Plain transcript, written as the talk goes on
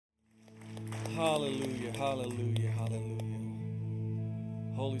Hallelujah, hallelujah, hallelujah.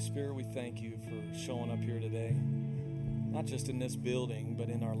 Holy Spirit, we thank you for showing up here today, not just in this building, but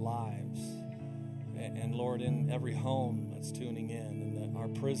in our lives. And Lord, in every home that's tuning in, and our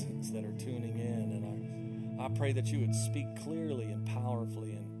prisons that are tuning in. And I pray that you would speak clearly and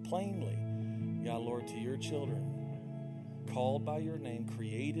powerfully and plainly, God, Lord, to your children, called by your name,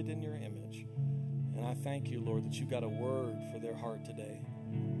 created in your image. And I thank you, Lord, that you got a word for their heart today.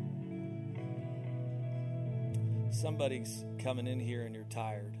 Somebody's coming in here and you're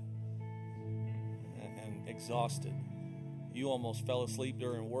tired and exhausted. You almost fell asleep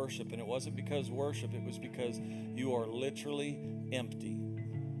during worship, and it wasn't because worship, it was because you are literally empty.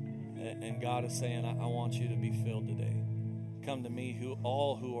 And God is saying, I want you to be filled today. Come to me,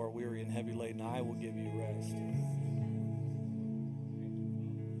 all who are weary and heavy laden, I will give you rest.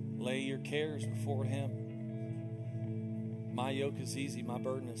 Lay your cares before him. My yoke is easy, my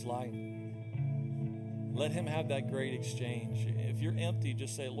burden is light. Let him have that great exchange. If you're empty,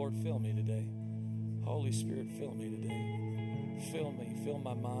 just say, Lord, fill me today. Holy Spirit, fill me today. Fill me. Fill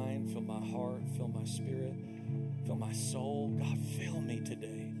my mind. Fill my heart. Fill my spirit. Fill my soul. God, fill me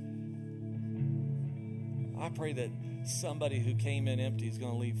today. I pray that somebody who came in empty is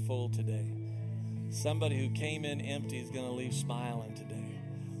going to leave full today. Somebody who came in empty is going to leave smiling today.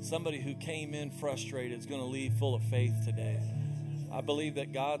 Somebody who came in frustrated is going to leave full of faith today. I believe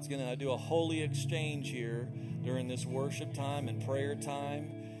that God's going to do a holy exchange here during this worship time and prayer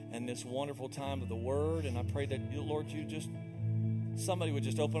time and this wonderful time of the Word. And I pray that, Lord, somebody would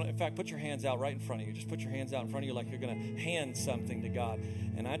just open up. In fact, put your hands out right in front of you. Just put your hands out in front of you like you're going to hand something to God.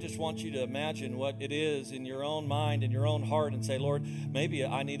 And I just want you to imagine what it is in your own mind, in your own heart, and say, Lord, maybe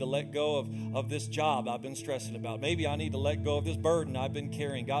I need to let go of this job I've been stressing about. Maybe I need to let go of this burden I've been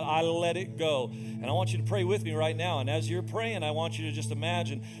carrying. God, I let it go. And I want you to pray with me right now. And as you're praying, I want you to just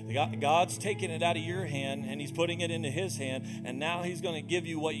imagine God's taking it out of your hand and he's putting it into his hand. And now he's going to give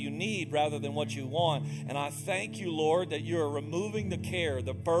you what you need rather than what you want. And I thank you, Lord, that you are removing the care,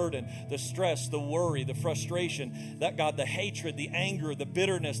 the burden, the stress, the worry, the frustration, that God, the hatred, the anger, the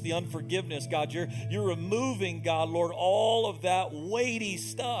bitterness, the unforgiveness. God, you're removing, God, Lord, all of that weighty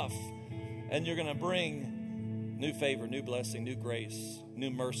stuff. And you're going to bring new favor, new blessing, new grace, new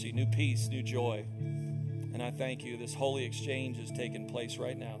mercy, new peace, new joy. And I thank you. This holy exchange is taking place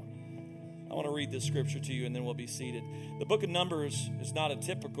right now. I want to read this scripture to you and then we'll be seated. The book of Numbers is not a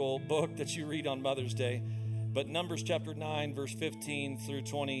typical book that you read on Mother's Day, but Numbers chapter 9, verse 15 through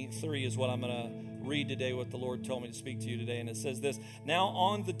 23 is what I'm going to read today, what the Lord told me to speak to you today. And it says this: Now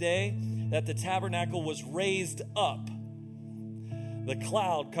on the day that the tabernacle was raised up, the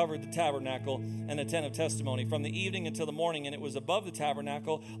cloud covered the tabernacle and the tent of testimony from the evening until the morning, and it was above the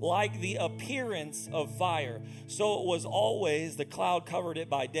tabernacle like the appearance of fire. So it was always the cloud covered it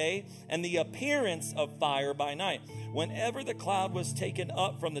by day, and the appearance of fire by night. Whenever the cloud was taken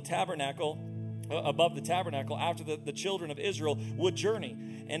up from the tabernacle, above the tabernacle, after the children of Israel would journey.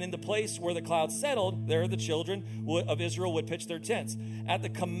 And in the place where the cloud settled, there the children of Israel would pitch their tents. At the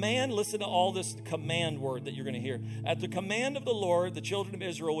command, listen to all this command word that you're going to hear. At the command of the Lord, the children of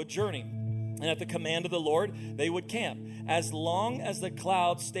Israel would journey. And at the command of the Lord, they would camp. As long as the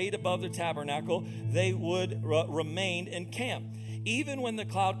cloud stayed above the tabernacle, they would remain in camp. Even when the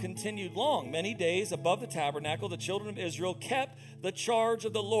cloud continued long, many days above the tabernacle, the children of Israel kept the charge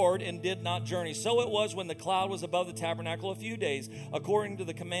of the Lord and did not journey. So it was when the cloud was above the tabernacle a few days. According to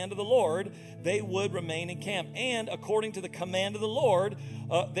the command of the Lord, they would remain in camp. And according to the command of the Lord,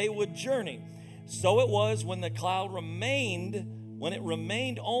 they would journey. So it was when the cloud remained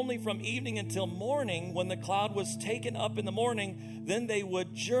only from evening until morning. When the cloud was taken up in the morning, then they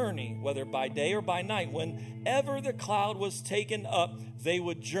would journey, whether by day or by night. Whenever the cloud was taken up, they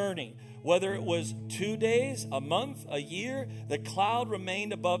would journey. Whether it was 2 days, a month, a year, the cloud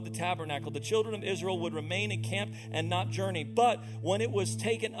remained above the tabernacle. The children of Israel would remain in camp and not journey. But when it was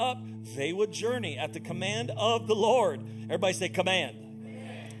taken up, they would journey at the command of the Lord. Everybody say command.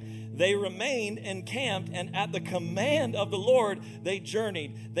 They remained encamped, and at the command of the Lord, they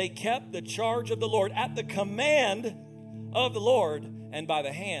journeyed. They kept the charge of the Lord at the command of the Lord and by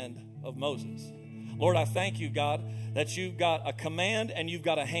the hand of Moses. Lord, I thank you, God, that you've got a command and you've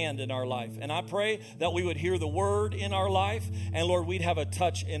got a hand in our life. And I pray that we would hear the word in our life, and Lord, we'd have a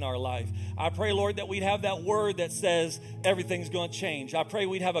touch in our life. I pray, Lord, that we'd have that word that says everything's going to change. I pray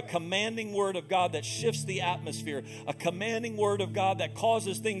we'd have a commanding word of God that shifts the atmosphere, a commanding word of God that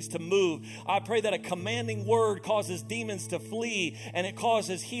causes things to move. I pray that a commanding word causes demons to flee, and it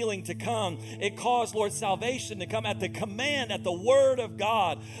causes healing to come. It caused, Lord, salvation to come at the command, at the word of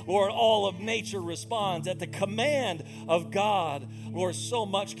God. Lord, all of nature responds at the command hand of God, Lord, so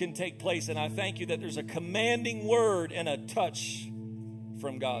much can take place. And I thank you that there's a commanding word and a touch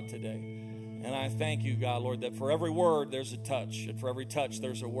from God today. And I thank you, God, Lord, that for every word there's a touch, and for every touch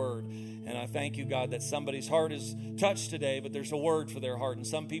there's a word. And I thank you, God, that somebody's heart is touched today, but there's a word for their heart. And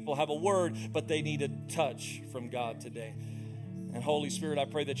some people have a word, but they need a touch from God today. And Holy Spirit, I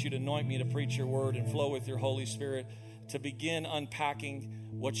pray that you'd anoint me to preach your word and flow with your Holy Spirit to begin unpacking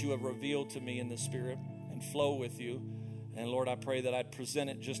what you have revealed to me in the Spirit and flow with you. And Lord, I pray that I'd present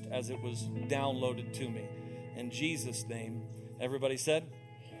it just as it was downloaded to me. In Jesus' name, everybody said,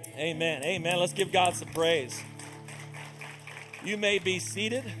 amen. Amen. Let's give God some praise. You may be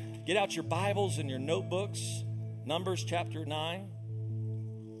seated. Get out your Bibles and your notebooks. Numbers chapter 9.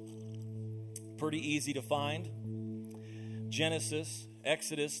 Pretty easy to find. Genesis,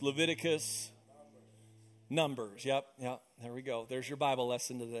 Exodus, Leviticus, Numbers. Yep. There we go. There's your Bible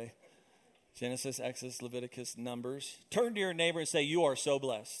lesson today. Genesis, Exodus, Leviticus, Numbers. Turn to your neighbor and say, you are so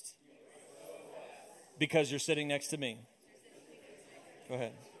blessed. Because you're sitting next to me. Go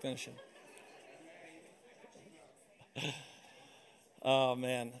ahead. Finish it. Oh,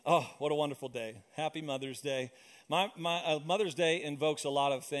 man. Oh, what a wonderful day. Happy Mother's Day. My Mother's Day invokes a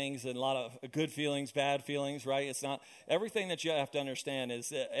lot of things and a lot of good feelings, bad feelings, right? It's not everything that you have to understand is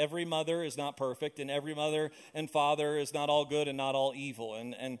that every mother is not perfect, and every mother and father is not all good and not all evil.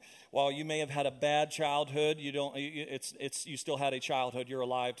 And while you may have had a bad childhood, you still had a childhood. You're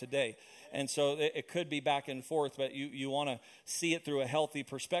alive today. And so it could be back and forth, but you want to see it through a healthy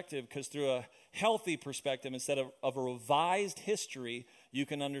perspective, because through a healthy perspective, instead of a revised history, you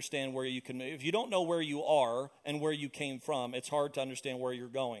can understand where you can. If you don't know where you are and where you came from, it's hard to understand where you're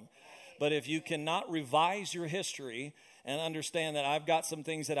going. But if you cannot revise your history and understand that I've got some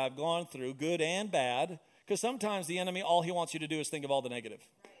things that I've gone through, good and bad, because sometimes the enemy, all he wants you to do is think of all the negative.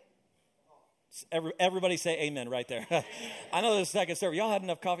 Everybody say amen right there. I know this is second service. Y'all had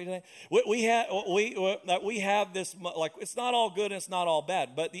enough coffee today? We have this, like, it's not all good and it's not all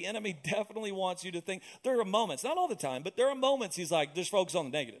bad, but the enemy definitely wants you to think. There are moments, not all the time, but there are moments he's like, just focus on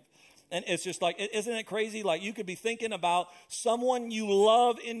the negative. And it's just like, isn't it crazy? Like, you could be thinking about someone you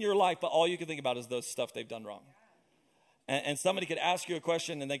love in your life, but all you can think about is the stuff they've done wrong. And somebody could ask you a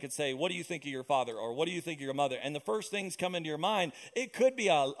question and they could say, what do you think of your father? Or what do you think of your mother? And the first things come into your mind, it could be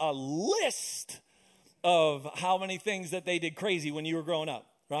a list of how many things that they did crazy when you were growing up,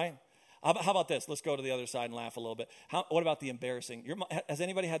 right? How about this? Let's go to the other side and laugh a little bit. What about the embarrassing? Has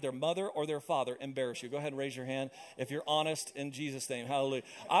anybody had their mother or their father embarrass you? Go ahead and raise your hand if you're honest in Jesus' name. Hallelujah.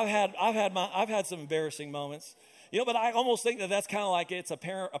 I've had some embarrassing moments. But I almost think that that's kind of like it's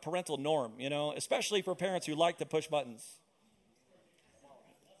a parental norm, especially for parents who like to push buttons.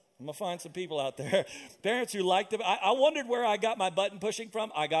 I'm going to find some people out there. Parents who like to. I wondered where I got my button pushing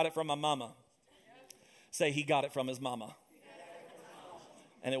from. I got it from my mama. Say he got it from his mama.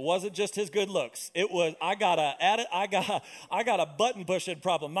 And it wasn't just his good looks. It was, I got a button pushing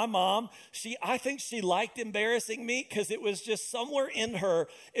problem. My mom, I think she liked embarrassing me because it was just somewhere in her.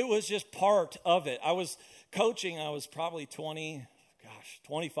 It was just part of it. I was coaching. I was probably 25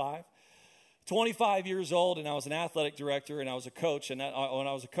 years old, and I was an athletic director, and I was a coach. And when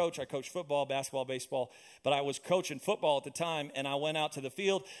I was a coach, I coached football, basketball, baseball. But I was coaching football at the time, and I went out to the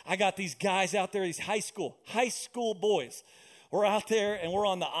field. I got these guys out there, these high school boys. We're out there, and we're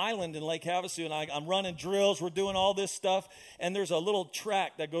on the island in Lake Havasu, and I'm running drills. We're doing all this stuff, and there's a little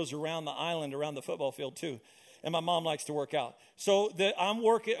track that goes around the island, around the football field too. And my mom likes to work out. So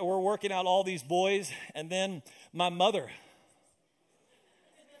we're working out all these boys, and then my mother.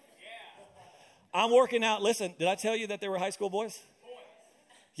 I'm working out. Listen, did I tell you that they were high school boys?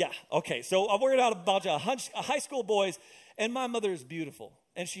 Yeah, okay. So I'm working out a bunch of high school boys, and my mother is beautiful,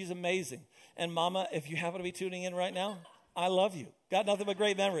 and she's amazing. And Mama, if you happen to be tuning in right now, I love you. Got nothing but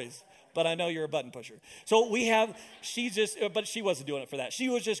great memories. But I know you're a button pusher. So but she wasn't doing it for that. She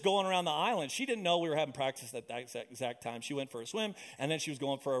was just going around the island. She didn't know we were having practice at that exact time. She went for a swim, and then she was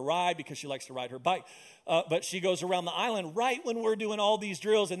going for a ride because she likes to ride her bike. But she goes around the island right when we're doing all these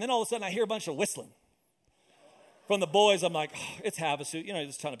drills, and then all of a sudden I hear a bunch of whistling from the boys. I'm like, oh, it's Havasu.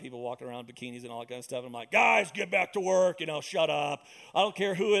 There's a ton of people walking around in bikinis and all that kind of stuff. I'm like, guys, get back to work. Shut up. I don't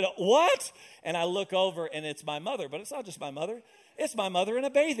care what? And I look over, and it's my mother. But it's not just my mother. It's my mother in a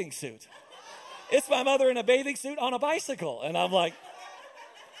bathing suit. It's my mother in a bathing suit on a bicycle. And I'm like,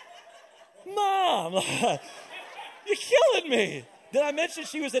 Mom, you're killing me. Did I mention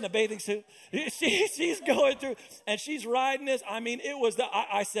she was in a bathing suit? She's going through, and she's riding this. I mean, it was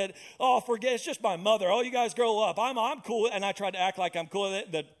I said, oh, forget, it's just my mother. Oh, you guys grow up. I'm cool. And I tried to act like I'm cool.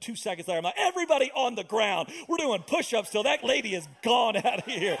 The 2 seconds later, I'm like, everybody on the ground. We're doing push-ups till that lady is gone out of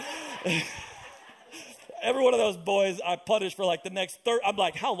here. Every one of those boys I punished for like the next I'm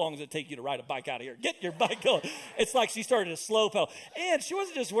like, how long does it take you to ride a bike out of here? Get your bike going. It's like she started to slow pedal. And she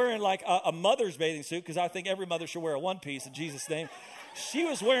wasn't just wearing like a mother's bathing suit, because I think every mother should wear a one piece in Jesus' name. She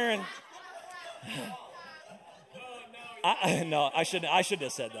was wearing... No, I shouldn't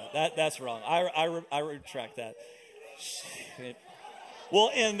have said that. That's wrong. I retract that. We'll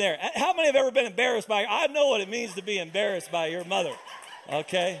end there. How many have ever been embarrassed by... I know what it means to be embarrassed by your mother.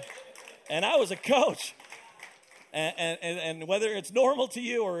 Okay? And I was a coach. And whether it's normal to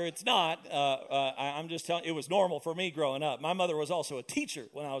you or it's not, I'm just telling you, it was normal for me growing up. My mother was also a teacher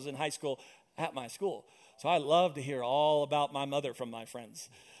when I was in high school at my school. So I love to hear all about my mother from my friends.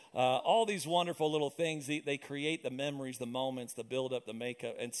 All these wonderful little things, they create the memories, the moments, the build-up, the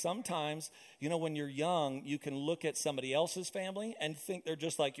makeup. And sometimes, when you're young, you can look at somebody else's family and think they're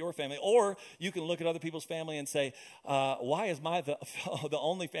just like your family. Or you can look at other people's family and say, why is the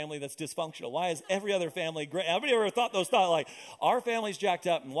only family that's dysfunctional? Why is every other family great? Have you ever thought those thoughts like, our family's jacked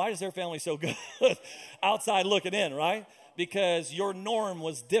up, and why is their family so good? Outside looking in, right? Because your norm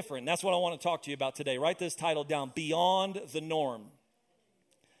was different. That's what I want to talk to you about today. Write this title down, Beyond the Norm.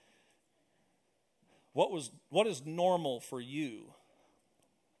 What is normal for you?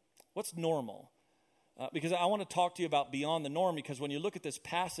 What's normal? Because I want to talk to you about beyond the norm, because when you look at this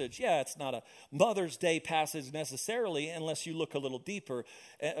passage, it's not a Mother's Day passage necessarily unless you look a little deeper.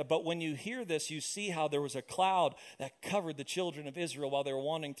 But when you hear this, you see how there was a cloud that covered the children of Israel while they were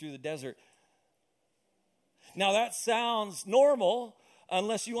wandering through the desert. Now that sounds normal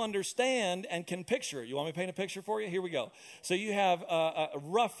unless you understand and can picture it. You want me to paint a picture for you? Here we go. So you have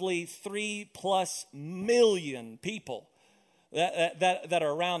roughly 3+ million people that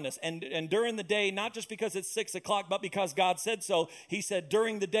are around us. And during the day, not just because it's 6 o'clock, but because God said so. He said,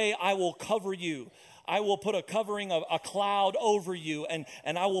 during the day, I will cover you. I will put a covering of a cloud over you, and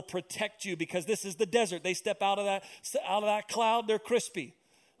I will protect you, because this is the desert. They step out of that cloud, they're crispy.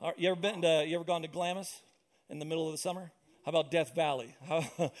 You ever gone to Glamis in the middle of the summer? How about Death Valley?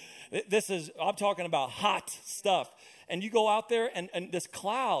 I'm talking about hot stuff. And you go out there, and this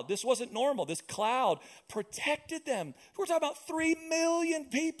cloud, this wasn't normal. This cloud protected them. We're talking about 3 million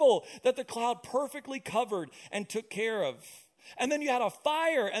people that the cloud perfectly covered and took care of. And then you had a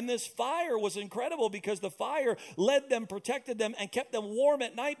fire, and this fire was incredible because the fire led them, protected them, and kept them warm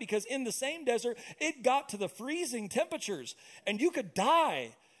at night, because in the same desert, it got to the freezing temperatures, and you could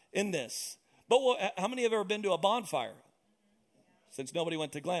die in this. But how many have ever been to a bonfire? Since nobody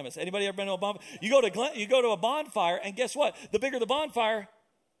went to Glamis. Anybody ever been to a bonfire? You go to a bonfire, and guess what? The bigger the bonfire,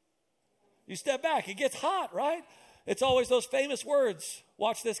 you step back. It gets hot, right? It's always those famous words.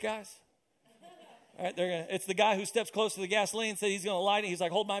 Watch this, guys. All right, it's the guy who steps close to the gasoline and says he's going to light it. He's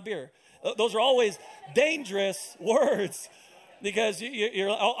like, hold my beer. Those are always dangerous words, because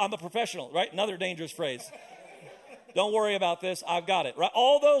I'm a professional, right? Another dangerous phrase. Don't worry about this. I've got it. Right?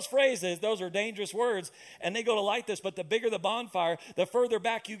 All those phrases, those are dangerous words, and they go to light this. But the bigger the bonfire, the further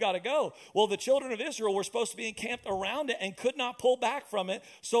back you got to go. Well, the children of Israel were supposed to be encamped around it and could not pull back from it.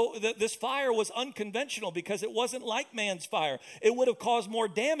 So this fire was unconventional, because it wasn't like man's fire. It would have caused more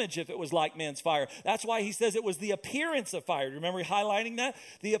damage if it was like man's fire. That's why he says it was the appearance of fire. Remember highlighting that?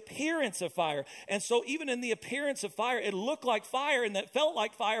 The appearance of fire. And so even in the appearance of fire, it looked like fire and that felt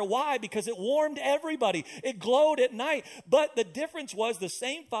like fire. Why? Because it warmed everybody. It glowed at night. But the difference was the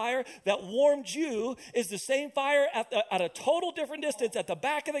same fire that warmed you is the same fire at a total different distance at the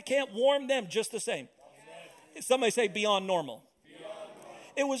back of the camp warmed them just the same. Somebody say beyond normal.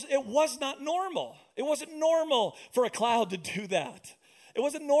 It was not normal. It wasn't normal for a cloud to do that. It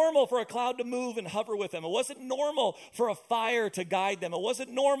wasn't normal for a cloud to move and hover with them. It wasn't normal for a fire to guide them. It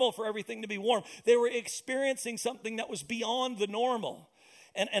wasn't normal for everything to be warm. They were experiencing something that was beyond the normal.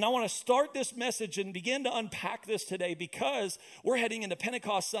 And I want to start this message and begin to unpack this today, because we're heading into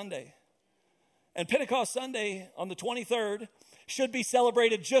Pentecost Sunday. And Pentecost Sunday on the 23rd should be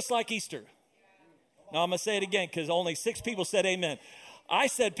celebrated just like Easter. Now I'm going to say it again, because only 6 people said amen. I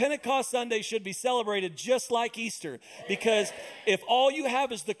said Pentecost Sunday should be celebrated just like Easter, because if all you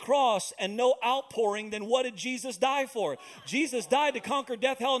have is the cross and no outpouring, then what did Jesus die for? Jesus died to conquer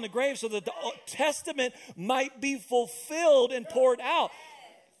death, hell, and the grave, so that the Testament might be fulfilled and poured out.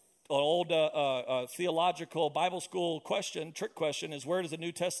 An old theological Bible school trick question is, where does the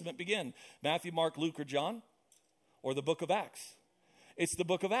New Testament begin? Matthew, Mark, Luke, or John? Or the book of Acts? It's the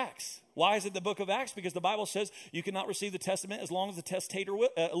book of Acts. Why is it the book of Acts? Because the Bible says you cannot receive the testament as long as the testator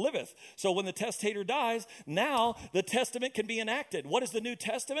liveth. So when the testator dies, now the testament can be enacted. What is the New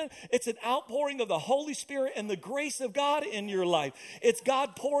Testament? It's an outpouring of the Holy Spirit and the grace of God in your life. It's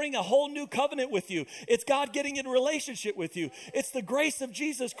God pouring a whole new covenant with you. It's God getting in relationship with you. It's the grace of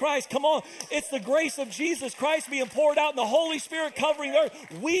Jesus Christ. Come on. It's the grace of Jesus Christ being poured out and the Holy Spirit covering the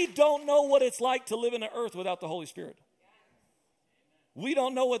earth. We don't know what it's like to live in the earth without the Holy Spirit. We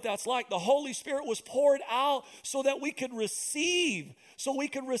don't know what that's like. The Holy Spirit was poured out so that we could receive. So we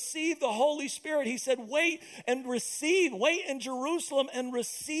could receive the Holy Spirit. He said, wait and receive. Wait in Jerusalem and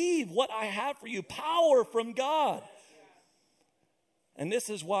receive what I have for you. Power from God. And this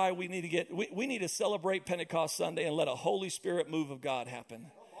is why we need to celebrate Pentecost Sunday and let a Holy Spirit move of God happen.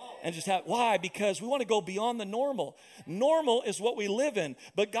 And just why? Because we want to go beyond the normal. Normal is what we live in,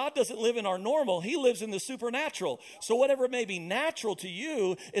 but God doesn't live in our normal. He lives in the supernatural. So whatever may be natural to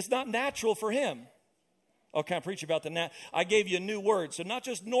you is not natural for him. Oh, can I preach about I gave you a new word. So not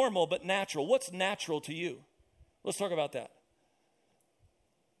just normal, but natural. What's natural to you? Let's talk about that.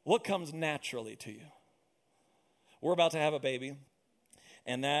 What comes naturally to you? We're about to have a baby,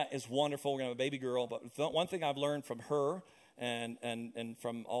 and that is wonderful. We're going to have a baby girl, but one thing I've learned from her and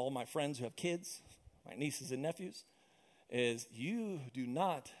from all my friends who have kids, my nieces and nephews, is you do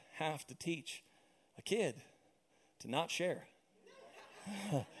not have to teach a kid to not share.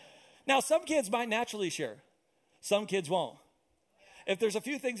 Now, some kids might naturally share. Some kids won't. If there's a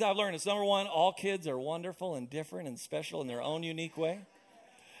few things I've learned, it's number one, all kids are wonderful and different and special in their own unique way.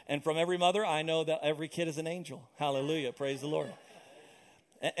 And from every mother, I know that every kid is an angel. Hallelujah. Praise the Lord.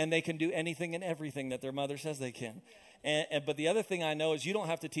 And they can do anything and everything that their mother says they can. But the other thing I know is you don't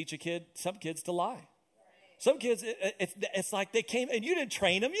have to teach some kids to lie. Some kids, it's like they came, and you didn't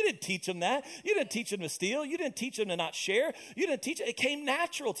train them. You didn't teach them that. You didn't teach them to steal. You didn't teach them to not share. You didn't teach it came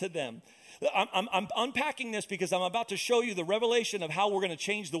natural to them. I'm unpacking this because I'm about to show you the revelation of how we're going to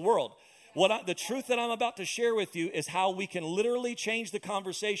change the world. The truth that I'm about to share with you is how we can literally change the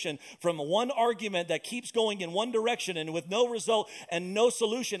conversation from one argument that keeps going in one direction and with no result and no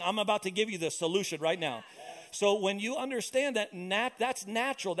solution. I'm about to give you the solution right now. So when you understand that that's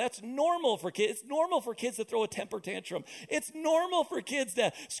natural, that's normal for kids. It's normal for kids to throw a temper tantrum. It's normal for kids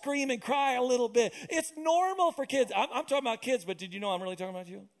to scream and cry a little bit. It's normal for kids. I'm talking about kids, but did you know I'm really talking about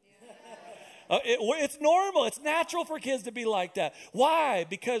you? It's normal. It's natural for kids to be like that. Why?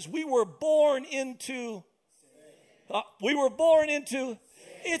 Because we were born into.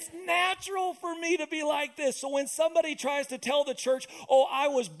 It's natural for me to be like this. So when somebody tries to tell the church, oh, I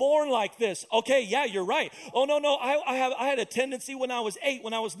was born like this. Okay, yeah, you're right. Oh, no, I had a tendency when I was 8,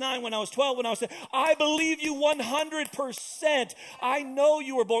 when I was 9, when I was 12, when I was 10. I believe you 100%. I know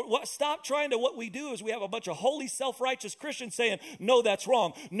you were born. Stop trying to, what we do is we have a bunch of holy, self-righteous Christians saying, no, that's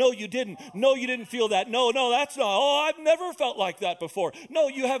wrong. No, you didn't. No, you didn't feel that. No, that's not. Oh, I've never felt like that before. No,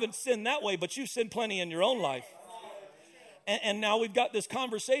 you haven't sinned that way, but you've sinned plenty in your own life. And now we've got this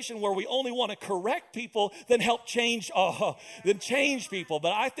conversation where we only want to correct people than change people.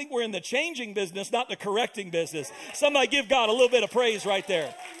 But I think we're in the changing business, not the correcting business. Somebody give God a little bit of praise right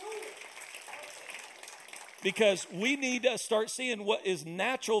there. Because we need to start seeing what is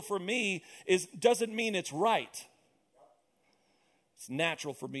natural for me doesn't mean it's right. It's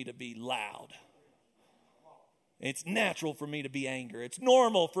natural for me to be loud. It's natural for me to be angry. It's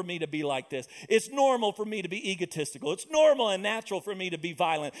normal for me to be like this. It's normal for me to be egotistical. It's normal and natural for me to be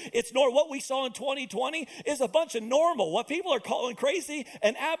violent. What we saw in 2020 is a bunch of normal. What people are calling crazy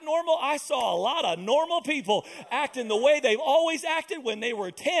and abnormal, I saw a lot of normal people acting the way they've always acted when they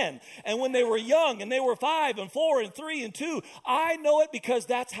were 10 and when they were young and they were 5 and 4 and 3 and 2. I know it because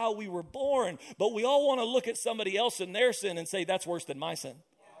that's how we were born. But we all want to look at somebody else and their sin and say, that's worse than my sin.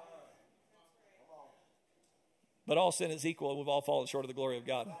 But all sin is equal. We've all fallen short of the glory of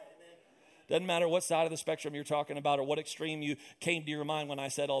God. Doesn't matter what side of the spectrum you're talking about or what extreme you came to your mind when I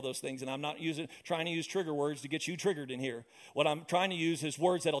said all those things. And I'm not trying to use trigger words to get you triggered in here. What I'm trying to use is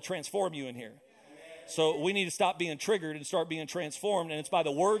words that'll transform you in here. So we need to stop being triggered and start being transformed. And it's by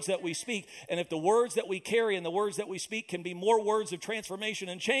the words that we speak. And if the words that we carry and the words that we speak can be more words of transformation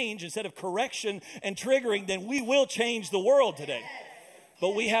and change instead of correction and triggering, then we will change the world today.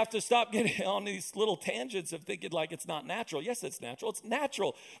 But we have to stop getting on these little tangents of thinking like it's not natural. Yes, it's natural. It's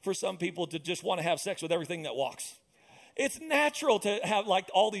natural for some people to just want to have sex with everything that walks. It's natural to have like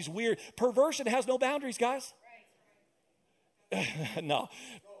all these weird, perversion has no boundaries, guys. No,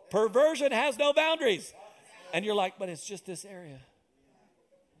 perversion has no boundaries. And you're like, but it's just this area.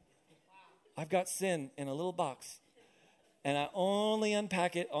 I've got sin in a little box and I only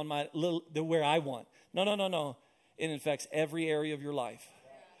unpack it on my where I want. No. It affects every area of your life.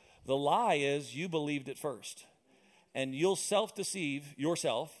 The lie is you believed it first. And you'll self-deceive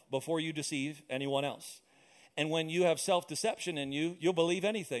yourself before you deceive anyone else. And when you have self-deception in you, you'll believe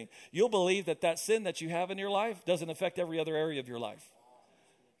anything. You'll believe that sin that you have in your life doesn't affect every other area of your life.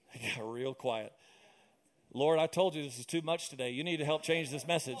 I got real quiet. Lord, I told you this is too much today. You need to help change this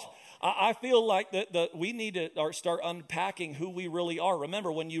message. I feel like we need to start unpacking who we really are.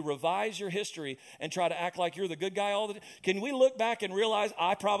 Remember, when you revise your history and try to act like you're the good guy all the time, can we look back and realize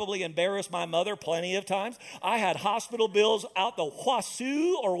I probably embarrassed my mother plenty of times? I had hospital bills out the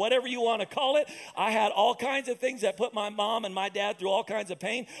wazoo, or whatever you want to call it. I had all kinds of things that put my mom and my dad through all kinds of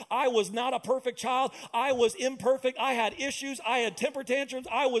pain. I was not a perfect child. I was imperfect. I had issues. I had temper tantrums.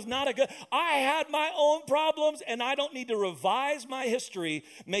 I was not a good. I had my own problems, and I don't need to revise my history,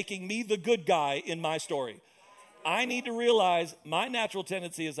 making me the good guy in my story. I need to realize my natural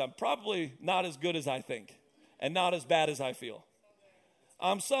tendency is I'm probably not as good as I think and not as bad as I feel.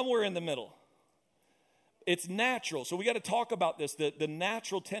 I'm somewhere in the middle. It's natural. So we got to talk about this, the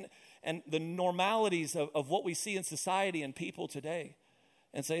natural and the normalities of what we see in society and people today,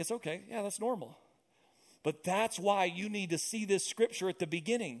 and say it's okay. Yeah, that's normal. But that's why you need to see this scripture at the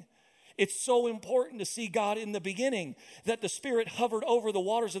beginning. It's so important to see God in the beginning, that the Spirit hovered over the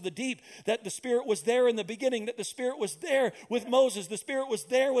waters of the deep, that the Spirit was there in the beginning, that the Spirit was there with Moses, the Spirit was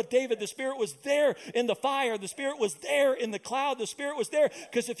there with David, the Spirit was there in the fire, the Spirit was there in the cloud, the Spirit was there.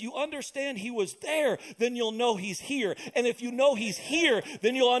 Because if you understand He was there, then you'll know He's here. And if you know He's here,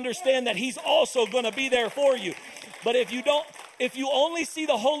 then you'll understand that He's also going to be there for you. But if you only see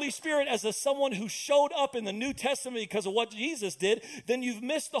the Holy Spirit as someone who showed up in the New Testament because of what Jesus did, then you've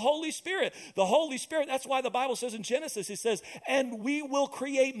missed the Holy Spirit. The Holy Spirit, that's why the Bible says in Genesis, it says, and we will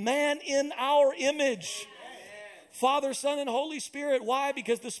create man in our image. Father, Son, and Holy Spirit. Why?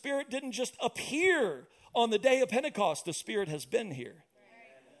 Because the Spirit didn't just appear on the day of Pentecost. The Spirit has been here.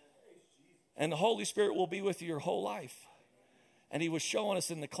 And the Holy Spirit will be with you your whole life. And He was showing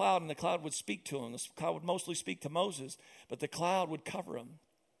us in the cloud, and the cloud would speak to him. The cloud would mostly speak to Moses, but the cloud would cover him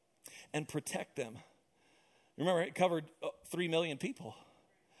and protect them. Remember, it covered 3 million people.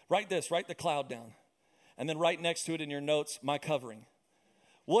 Write the cloud down. And then write next to it in your notes, my covering.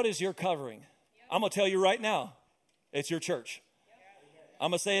 What is your covering? I'm going to tell you right now, it's your church.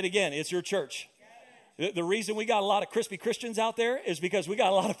 I'm going to say it again, it's your church. The reason we got a lot of crispy Christians out there is because we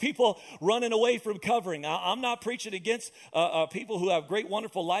got a lot of people running away from covering. I'm not preaching against people who have great,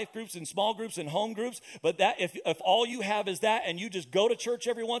 wonderful life groups and small groups and home groups, but that if all you have is that and you just go to church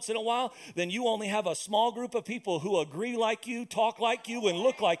every once in a while, then you only have a small group of people who agree like you, talk like you, and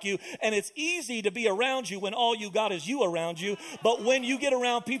look like you. And it's easy to be around you when all you got is you around you. But when you get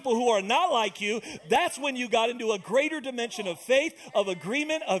around people who are not like you, that's when you got into a greater dimension of faith, of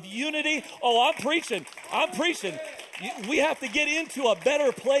agreement, of unity. Oh, I'm preaching. We have to get into a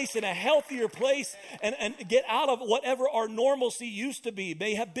better place and a healthier place and get out of whatever our normalcy used to be,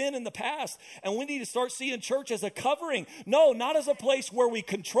 may have been in the past. And we need to start seeing church as a covering. No, not as a place where we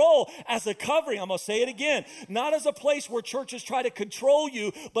control, as a covering. I'm going to say it again. Not as a place where churches try to control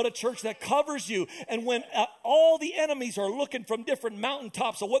you, but a church that covers you. And when all the enemies are looking from different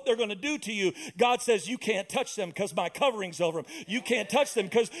mountaintops of what they're going to do to you, God says, you can't touch them because my covering's over them. You can't touch them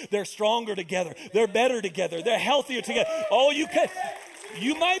because they're stronger together. They're better together. They're healthier together. Oh,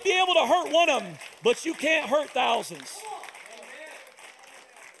 you might be able to hurt one of them, but you can't hurt thousands.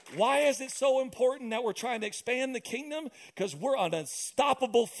 Why is it so important that we're trying to expand the kingdom? Because we're an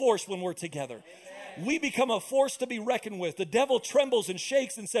unstoppable force when we're together. We become a force to be reckoned with. The devil trembles and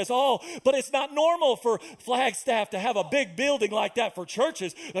shakes and says, oh, but it's not normal for Flagstaff to have a big building like that for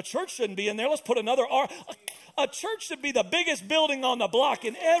churches. The church shouldn't be in there. Let's put another A church should be the biggest building on the block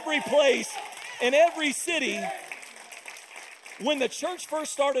in every place, in every city. When the church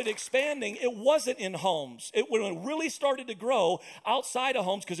first started expanding, it wasn't in homes. When it really started to grow outside of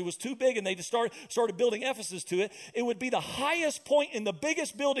homes because it was too big and they just started building Ephesus to it, it would be the highest point in the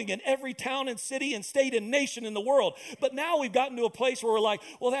biggest building in every town and city and state and nation in the world. But now we've gotten to a place where we're like,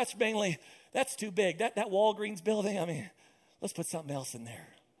 well, that's too big. That Walgreens building, let's put something else in there.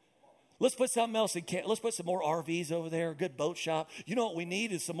 Let's put something else in camp. Let's put some more RVs over there, a good boat shop. You know what we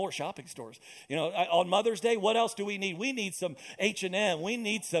need is some more shopping stores. On Mother's Day, what else do we need? We need some H&M. We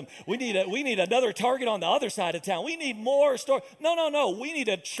need another Target on the other side of town. We need more stores. No. We need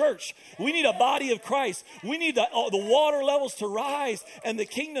a church. We need a body of Christ. We need the water levels to rise and the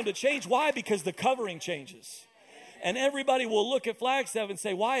kingdom to change. Why? Because the covering changes. And everybody will look at Flagstaff and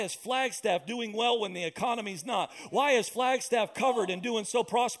say, why is Flagstaff doing well when the economy's not? Why is Flagstaff covered and doing so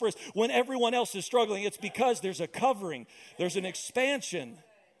prosperous when everyone else is struggling? It's because there's a covering. There's an expansion.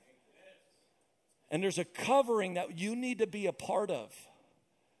 And there's a covering that you need to be a part of,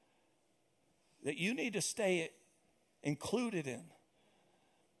 that you need to stay included in.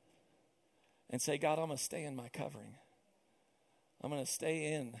 And say, God, I'm going to stay in my covering. I'm going to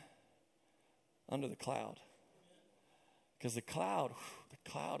stay in under the cloud. Because the cloud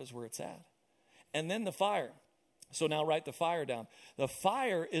is where it's at. And then the fire. So now write the fire down. The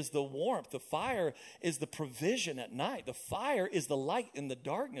fire is the warmth. The fire is the provision at night. The fire is the light in the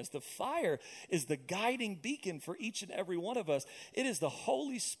darkness. The fire is the guiding beacon for each and every one of us. It is the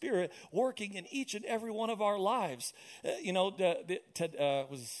Holy Spirit working in each and every one of our lives.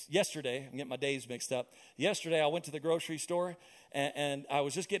 Was yesterday. I'm getting my days mixed up. Yesterday I went to the grocery store and I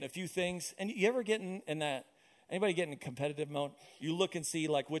was just getting a few things. And you ever get in that? Anybody get in a competitive mode? You look and see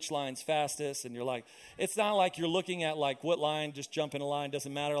like which line's fastest, and you're like, it's not like you're looking at like what line, just jump in a line,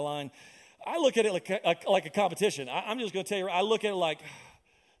 doesn't matter a line. I look at it like a competition. I'm just going to tell you, I look at it like,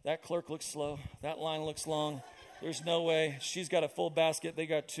 that clerk looks slow, that line looks long. There's no way. She's got a full basket. They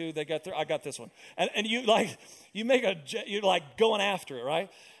got two. They got three. I got this one. And you're like going after it, right?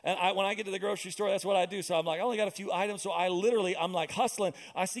 And when I get to the grocery store, that's what I do. So I'm like, I only got a few items. So I'm like hustling.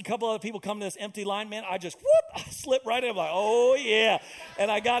 I see a couple other people come to this empty line, man. I just, I slip right in. I'm like, oh yeah.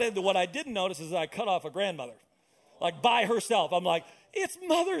 And I got into what I didn't notice is that I cut off a grandmother, like by herself. I'm like, it's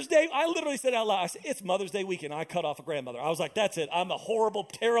Mother's Day. I literally said out loud, I said, it's Mother's Day weekend. I cut off a grandmother. I was like, that's it. I'm a horrible,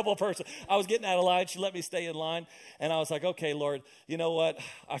 terrible person. I was getting out of line. She let me stay in line. And I was like, okay, Lord, you know what?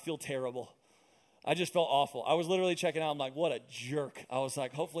 I feel terrible. I just felt awful. I was literally checking out. I'm like, what a jerk. I was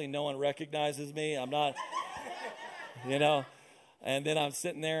like, hopefully no one recognizes me. I'm not, And then I'm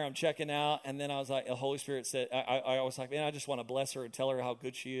sitting there, I'm checking out, and then I was like, the Holy Spirit said, I was like, man, I just want to bless her and tell her how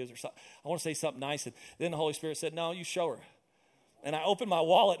good she is or something. I want to say something nice. And then the Holy Spirit said, no, you show her. And I opened my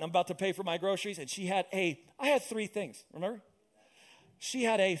wallet, and I'm about to pay for my groceries, and I had 3 things, remember? She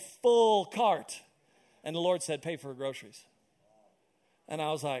had a full cart, and the Lord said, pay for her groceries. And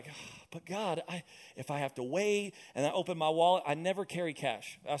I was like, but God, if I have to wait, and I opened my wallet, I never carry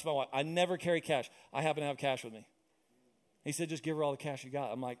cash. Ask my wife, I never carry cash. I happen to have cash with me. He said, just give her all the cash you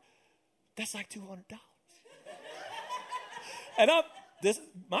got. I'm like, that's like $200. And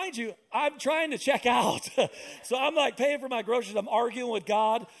mind you, I'm trying to check out. So I'm like paying for my groceries. I'm arguing with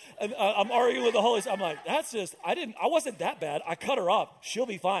God. And, I'm arguing with the Holy Spirit. I'm like, I wasn't that bad. I cut her off. She'll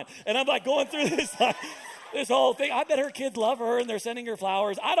be fine. And I'm like going through this whole thing. I bet her kids love her and they're sending her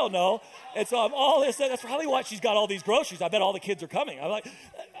flowers. I don't know. And so I'm all this. That's probably why she's got all these groceries. I bet all the kids are coming. I'm like,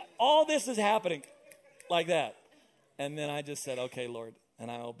 all this is happening like that. And then I just said, okay, Lord. And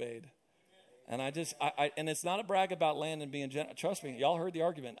I obeyed. And and it's not a brag about Landon being generous. Trust me, y'all heard the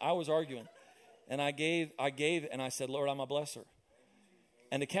argument. I was arguing. And I gave, and I said, Lord, I'm a blesser.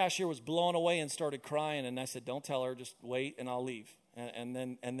 And the cashier was blown away and started crying. And I said, don't tell her, just wait and I'll leave. And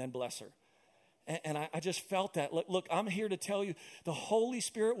then bless her. And I just felt that. Look, I'm here to tell you, the Holy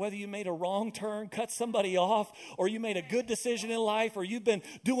Spirit, whether you made a wrong turn, cut somebody off, or you made a good decision in life, or you've been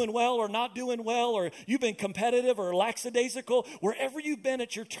doing well or not doing well, or you've been competitive or lackadaisical, wherever you've been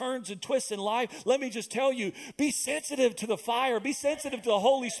at your turns and twists in life, let me just tell you, be sensitive to the fire. Be sensitive to the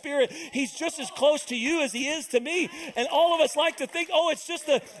Holy Spirit. He's just as close to you as he is to me. And all of us like to think, oh, it's just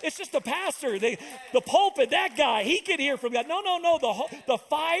the pastor, the pulpit, that guy, he can hear from God. No. The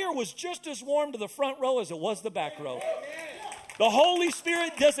fire was just as warm to the front row as it was the back row. The Holy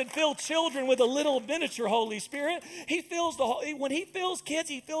Spirit doesn't fill children with a little miniature Holy Spirit. When he fills kids,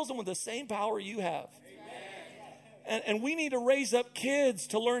 he fills them with the same power you have. And we need to raise up kids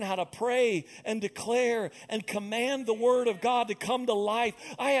to learn how to pray and declare and command the word of God to come to life.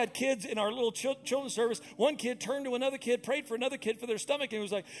 I had kids in our little children's service. One kid turned to another kid, prayed for another kid for their stomach. And he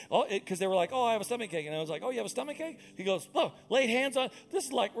was like, because they were like, I have a stomach ache. And I was like, you have a stomach ache? He goes, laid hands on. This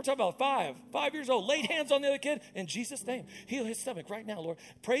is like, we're talking about 5 years old. Laid hands on the other kid. In Jesus' name, heal his stomach right now, Lord.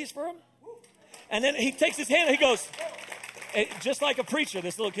 Praise for him. And then he takes his hand and he goes, just like a preacher,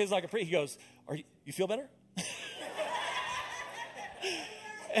 this little kid's like a preacher. He goes, you feel better?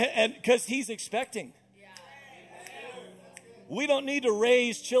 And because he's expecting. We don't need to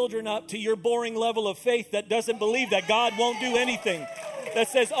raise children up to your boring level of faith that doesn't believe that God won't do anything. That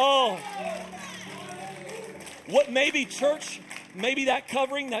says, what maybe that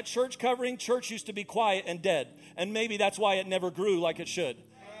church covering, church used to be quiet and dead. And maybe that's why it never grew like it should.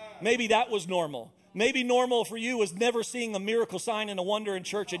 Maybe that was normal. Maybe normal for you was never seeing a miracle sign and a wonder in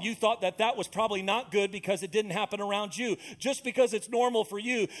church, and you thought that was probably not good because it didn't happen around you. Just because it's normal for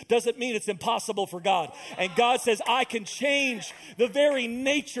you doesn't mean it's impossible for God. And God says, I can change the very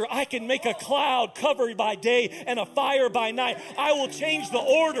nature. I can make a cloud covered by day and a fire by night. I will change the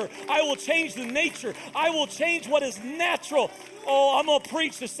order. I will change the nature. I will change what is natural. I'm going to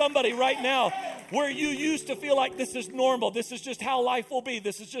preach to somebody right now. Where you used to feel like this is normal, this is just how life will be,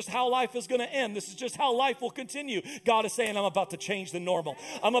 this is just how life is going to end, this is just how life will continue. God is saying, I'm about to change the normal.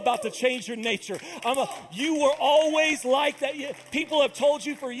 I'm about to change your nature. You were always like that. People have told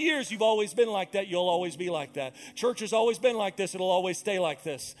you for years, you've always been like that, you'll always be like that. Church has always been like this, it'll always stay like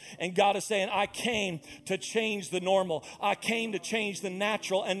this. And God is saying, I came to change the normal. I came to change the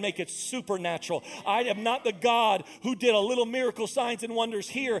natural and make it supernatural. I am not the God who did a little miracle signs and wonders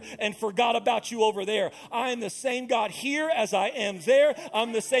here and forgot about you over there. I am the same God here as I am there.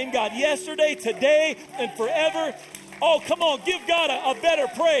 I'm the same God yesterday, today, and forever. Oh, come on, give God a better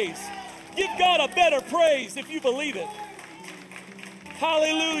praise. Give God a better praise if you believe it.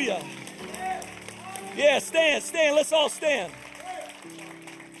 Hallelujah. Yeah, stand. Let's all stand.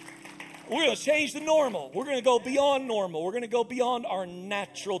 We're going to change the normal. We're going to go beyond normal. We're going to go beyond our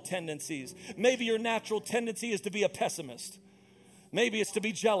natural tendencies. Maybe your natural tendency is to be a pessimist. Maybe it's to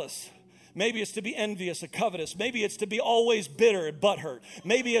be jealous. Maybe it's to be envious or covetous. Maybe it's to be always bitter and butthurt.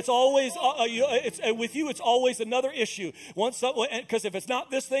 Maybe it's always, with you, it's always another issue. Because if it's not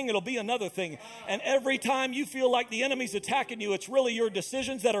this thing, it'll be another thing. And every time you feel like the enemy's attacking you, it's really your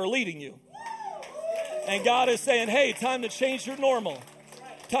decisions that are leading you. And God is saying, hey, time to change your normal.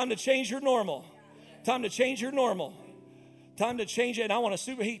 Time to change your normal. Time to change your normal. Time to change it. And I want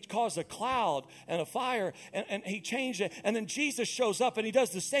to he caused a cloud and a fire and he changed it. And then Jesus shows up and he does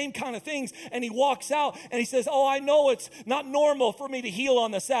the same kind of things. And he walks out and he says, oh, I know it's not normal for me to heal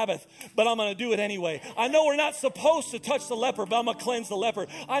on the Sabbath, but I'm going to do it anyway. I know we're not supposed to touch the leper, but I'm going to cleanse the leper.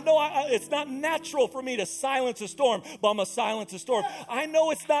 I know it's not natural for me to silence a storm, but I'm going to silence a storm. I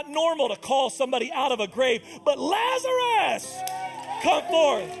know it's not normal to call somebody out of a grave, but Lazarus, come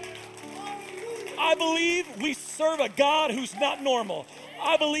forth. I believe we serve a God who's not normal.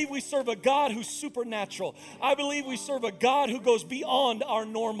 I believe we serve a God who's supernatural. I believe we serve a God who goes beyond our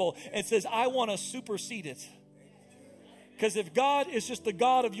normal and says, I want to supersede it. Because if God is just the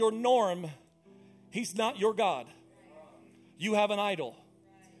God of your norm, he's not your God. You have an idol.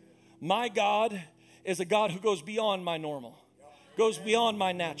 My God is a God who goes beyond my normal, goes beyond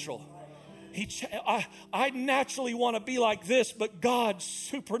my natural. I naturally want to be like this, but God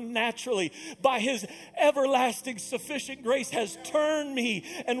supernaturally, by his everlasting sufficient grace, has turned me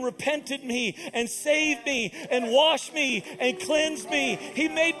and repented me and saved me and washed me and cleansed me. He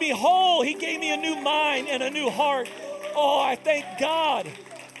made me whole. He gave me a new mind and a new heart. Oh, I thank God.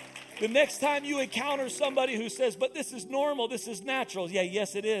 The next time you encounter somebody who says, but this is normal, this is natural. Yeah,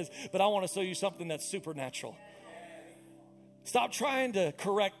 yes, it is. But I want to show you something that's supernatural. Stop trying to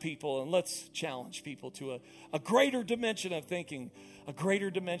correct people and let's challenge people to a greater dimension of thinking, a greater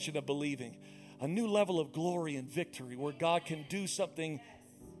dimension of believing, a new level of glory and victory where God can do something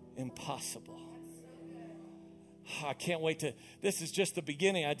impossible. I can't wait this is just the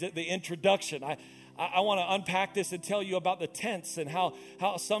beginning. I did the introduction. I want to unpack this and tell you about the tents and how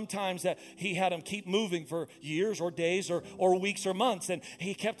sometimes that he had them keep moving for years or days or weeks or months. And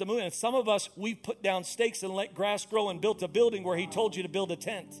he kept them moving. And some of us, we put down stakes and let grass grow and built a building where he told you to build a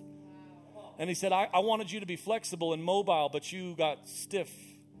tent. And he said, I wanted you to be flexible and mobile, but you got stiff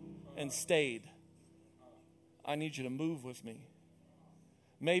and stayed. I need you to move with me.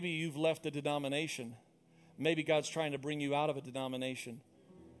 Maybe you've left a denomination. Maybe God's trying to bring you out of a denomination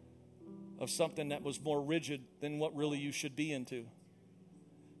of something that was more rigid than what really you should be into.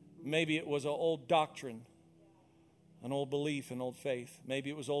 Maybe it was an old doctrine, an old belief, an old faith. Maybe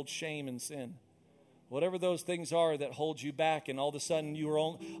it was old shame and sin. Whatever those things are that hold you back, and all of a sudden you were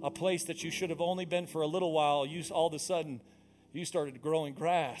on a place that you should have only been for a little while, all of a sudden you started growing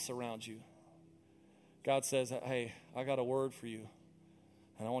grass around you. God says, hey, I got a word for you.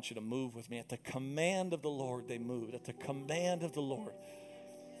 And I want you to move with me. At the command of the Lord, they moved. At the command of the Lord.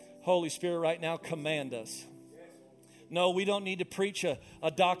 Holy Spirit, right now, command us. No, we don't need to preach a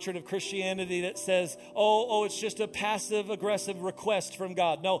doctrine of Christianity that says, oh, it's just a passive-aggressive request from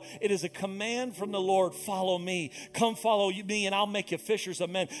God. No, it is a command from the Lord. Follow me. Come follow me and I'll make you fishers of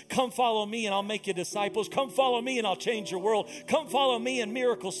men. Come follow me and I'll make you disciples. Come follow me and I'll change your world. Come follow me and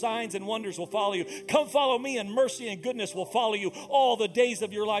miracle signs and wonders will follow you. Come follow me and mercy and goodness will follow you all the days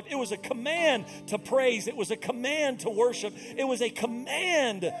of your life. It was a command to praise. It was a command to worship. It was a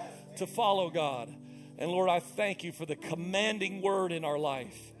command to follow God. And Lord, I thank you for the commanding word in our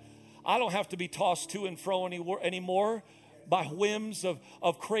life. I don't have to be tossed to and fro anymore by whims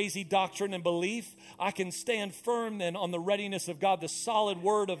of crazy doctrine and belief. I can stand firm then on the readiness of God, the solid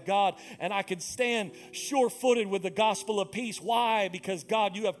word of God, and I can stand sure-footed with the gospel of peace. Why? Because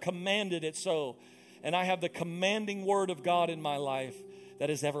God, you have commanded it so. And I have the commanding word of God in my life that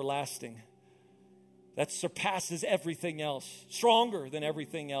is everlasting, that surpasses everything else, stronger than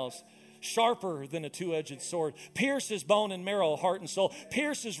everything else. sharper than a two-edged sword, pierces bone and marrow, heart and soul,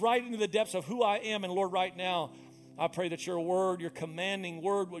 pierces right into the depths of who I am. And Lord, right now, I pray that your word, your commanding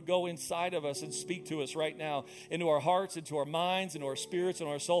word would go inside of us and speak to us right now, into our hearts, into our minds, into our spirits, and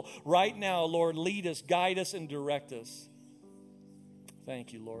our soul. Right now, Lord, lead us, guide us, and direct us.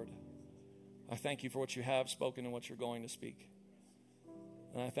 Thank you, Lord. I thank you for what you have spoken and what you're going to speak.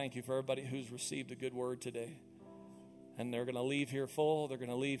 And I thank you for everybody who's received a good word today. And they're going to leave here full. They're going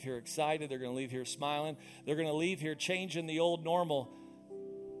to leave here excited. They're going to leave here smiling. They're going to leave here changing the old normal,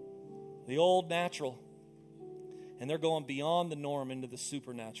 the old natural. And they're going beyond the norm into the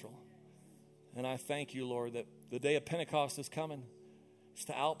supernatural. And I thank you, Lord, that the day of Pentecost is coming. It's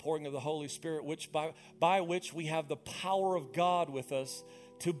the outpouring of the Holy Spirit, which by which we have the power of God with us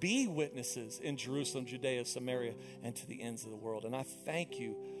to be witnesses in Jerusalem, Judea, Samaria, and to the ends of the world. And I thank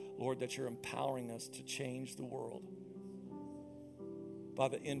you, Lord, that you're empowering us to change the world by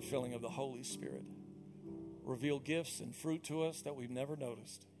the infilling of the Holy Spirit. Reveal gifts and fruit to us that we've never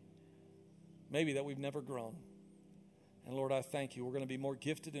noticed, maybe that we've never grown. And Lord, I thank you. We're going to be more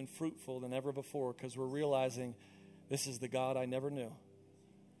gifted and fruitful than ever before because we're realizing this is the God I never knew,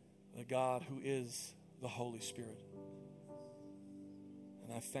 the God who is the Holy Spirit.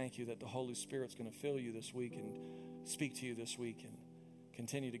 And I thank you that the Holy Spirit's going to fill you this week and speak to you this week and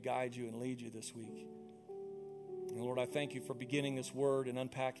continue to guide you and lead you this week. And Lord, I thank you for beginning this word and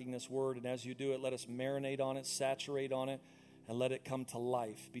unpacking this word. And as you do it, let us marinate on it, saturate on it, and let it come to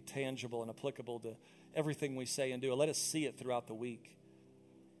life, be tangible and applicable to everything we say and do. Let us see it throughout the week.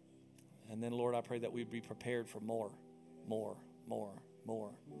 And then, Lord, I pray that we'd be prepared for more.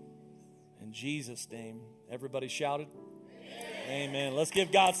 In Jesus' name, everybody shouted. Amen. Let's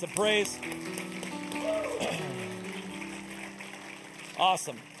give God some praise.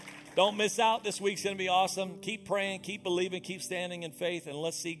 Awesome. Don't miss out. This week's going to be awesome. Keep praying, keep believing, keep standing in faith, and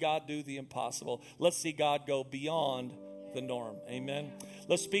let's see God do the impossible. Let's see God go beyond the norm. Amen.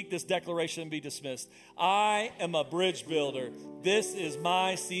 Let's speak this declaration and be dismissed. I am a bridge builder. This is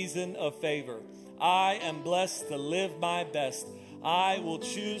my season of favor. I am blessed to live my best. I will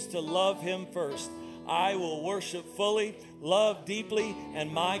choose to love him first. I will worship fully, love deeply,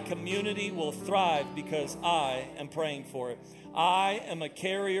 and my community will thrive because I am praying for it. I am a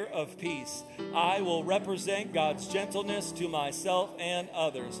carrier of peace. I will represent God's gentleness to myself and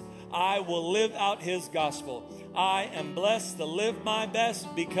others. I will live out his gospel. I am blessed to live my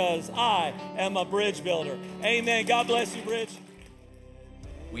best because I am a bridge builder. Amen. God bless you, Bridge.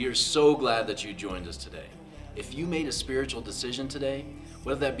 We are so glad that you joined us today. If you made a spiritual decision today,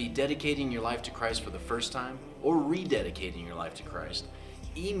 whether that be dedicating your life to Christ for the first time or rededicating your life to Christ,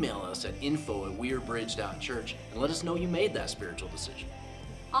 email us at info@wearebridge.church and let us know you made that spiritual decision.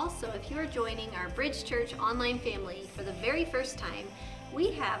 Also, if you are joining our Bridge Church online family for the very first time,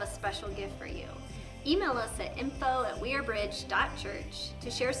 we have a special gift for you. Email us at info@wearebridge.church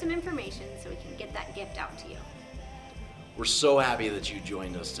to share some information so we can get that gift out to you. We're so happy that you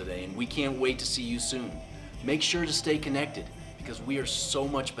joined us today, and we can't wait to see you soon. Make sure to stay connected because we are so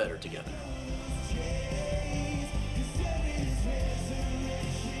much better together.